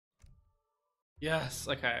Yes,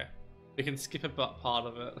 okay. We can skip a part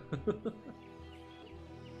of it.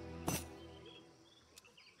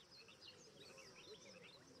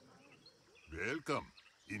 Welcome.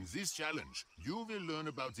 In this challenge, you will learn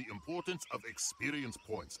about the importance of experience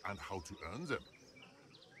points and how to earn them.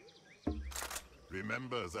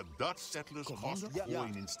 Remember that Dutch settlers cost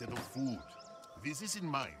coin instead of food. With this in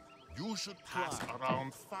mind, you should pass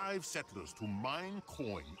around 5 settlers to mine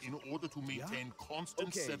coin in order to maintain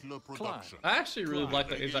constant settler production. I actually really like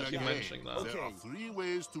that he's actually mentioning that. There are 3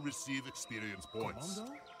 ways to receive experience points.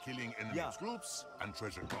 Killing enemy troops and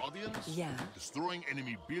treasure guardians, destroying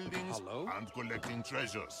enemy buildings, and collecting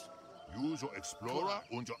treasures. Use your explorer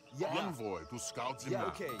and your envoy to scout the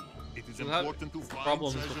map. It is important to find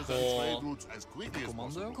treasures and trade routes as quickly as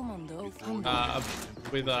possible.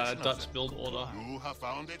 With a Dutch build order. You have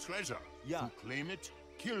found a treasure. To claim it,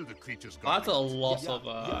 kill the creature's That's a guardians. lot of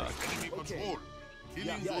Enemy control.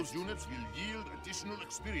 Killing those units will yield additional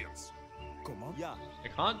experience. I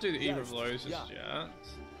can't do either of those just yet.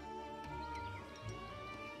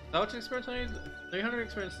 How much experience I need? 300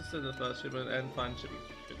 experience instead of the first shipment and find shipment.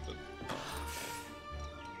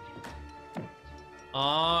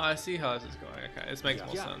 Ah, I see how this is going. Okay, this makes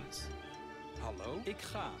more sense. Hallo, ik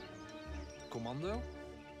ga. Commando?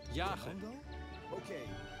 Jagen. Okay.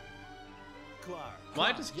 Klaar.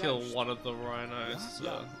 Might just kill one of the rhinos,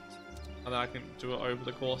 and then I can do it over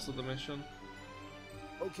the course of the mission.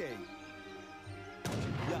 Okay.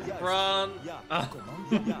 Run!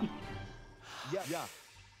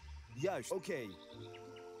 Juist. Okay.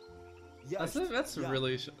 That's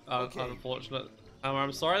really unfortunate.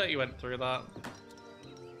 I'm sorry that you went through that.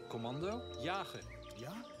 Commando? Jagen.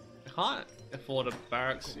 I can't afford a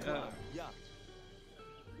barracks yet.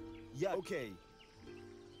 Okay.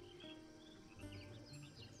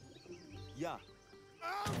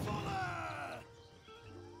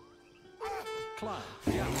 Klaar.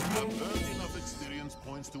 You have earned enough experience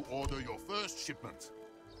points to order your first shipment.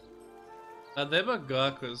 They're my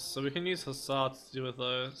Gurkhas, so we can use Hussar to deal with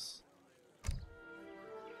those.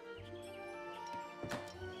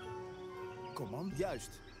 Command.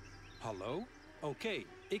 Juist. Hallo? Oké,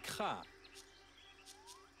 ik ga.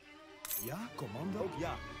 Ja, commando.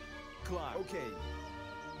 Ja. Klaar. Okay.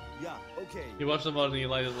 Okay. You watch the mod and you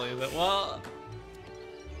later leave it. Well,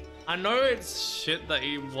 I know it's shit that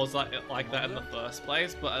he was like that in the first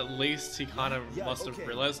place, but at least he kind of must have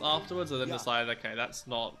realized afterwards and then decided, okay, that's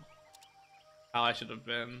not how I should have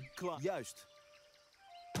been. Klaar. Juist.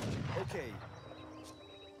 Okay.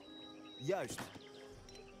 Juist.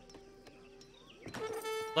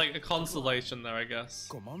 Like a consolation there, I guess.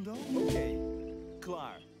 Commando. Okay.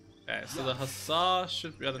 Klaar. Okay, so the Hussar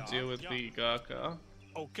should be able to deal with the Gurkha.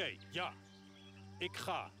 Oké, ja. Ik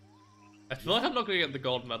ga. I feel like I'm not gonna get the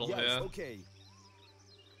gold medal here. Okay.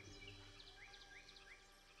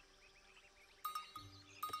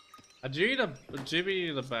 I do need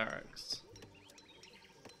the barracks.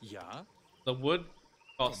 Ja. The wood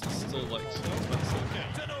cost is still like so expensive.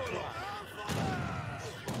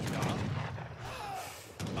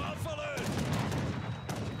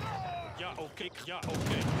 Ja, oké. Ja,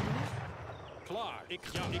 oké. Klaar. Ik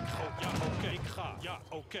ga. Ja, oké. Ik ga. Ja,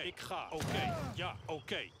 oké. Ik ga. Oké. Ja,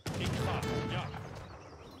 oké. Ik ga. Ja.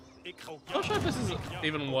 Ik ga. I'm not sure if this is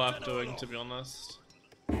even worth doing, to be honest.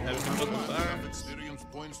 Yeah, we can put the barracks. Experience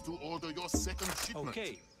points to order your second shipment.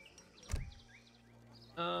 Oké.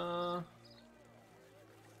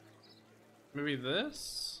 Maybe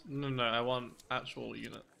this? No, I want actual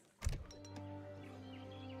unit.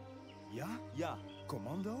 Ja.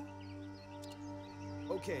 Commando.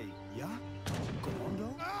 Okay. Ja.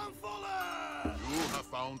 Commando. You have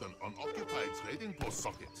found an unoccupied trading post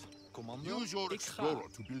socket. Commando. Use your Ik ga. explorer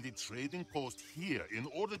to build a trading post here in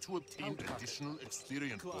order to obtain additional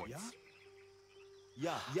experience points.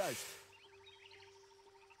 Ja, juist.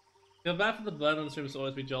 Feel bad for the blood on the stream,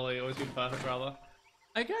 always be jolly, always be perfect, rather.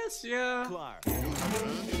 I guess, yeah. Klaar. You have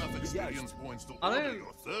earned enough experience points to I order don't-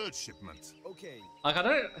 your third shipment. Okay. Like, I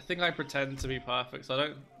don't think I pretend to be perfect, so I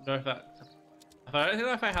don't know if that... I don't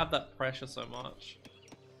know if I have that pressure so much.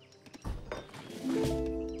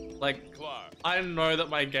 Like, I know that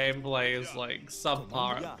my gameplay is, like,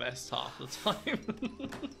 subpar at best half the time.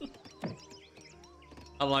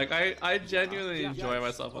 And, like, I genuinely enjoy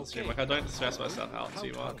myself on stream. Like, I don't stress myself out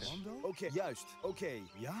too much. Okay, juist. Okay.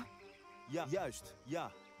 Ja. Ja, juist.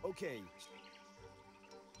 Ja. Okay.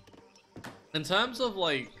 In terms of,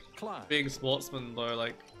 like, Klaar. being sportsman, though,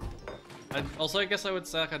 like... I guess I would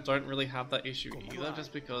say, like, I don't really have that issue either,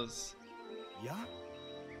 just because... Ja.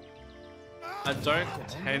 I don't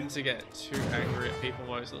tend to get too angry at people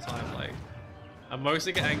most of the time. Like, I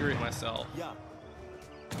mostly get angry at myself. Ja.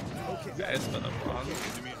 Yeah, it's gonna run.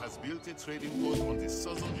 Enemy has built a trading post on the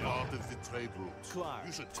southern part of the trade route.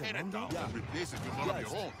 You should tear it down and replace it with one of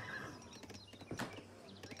your own.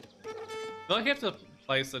 I feel like you have to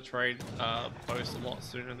place the trade post a lot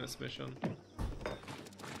sooner in this mission.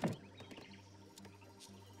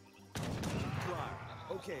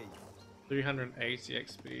 Okay. 380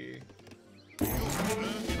 XP.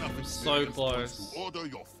 I'm so close. To order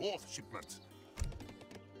your 4th shipment.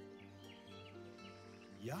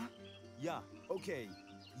 Yeah? Yeah, okay.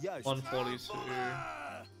 Juist. 142.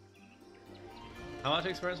 How much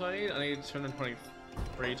experience do I need? I need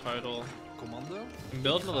 223 total. Commando? I can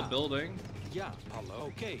build another building. Yeah, hello.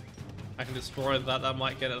 Okay. I can destroy that, that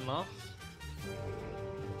might get enough.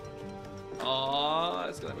 Oh,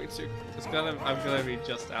 it's gonna be too. I'm gonna be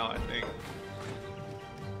just out, I think.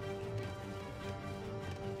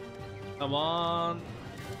 Come on.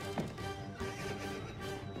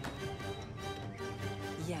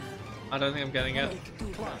 Yeah. I don't think I'm getting it.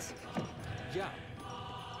 Yeah.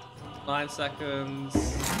 9 seconds.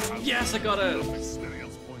 Yes, I got it.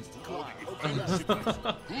 Experience points to order a 5th shipment.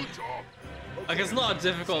 Good job. Like, it's not a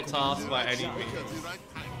difficult task by any At means. the right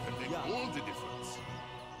time can make all the difference.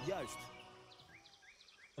 Juist.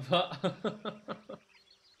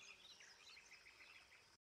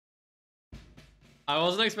 I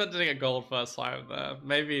wasn't expecting a gold first time there.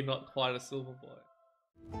 Maybe not quite a silver boy.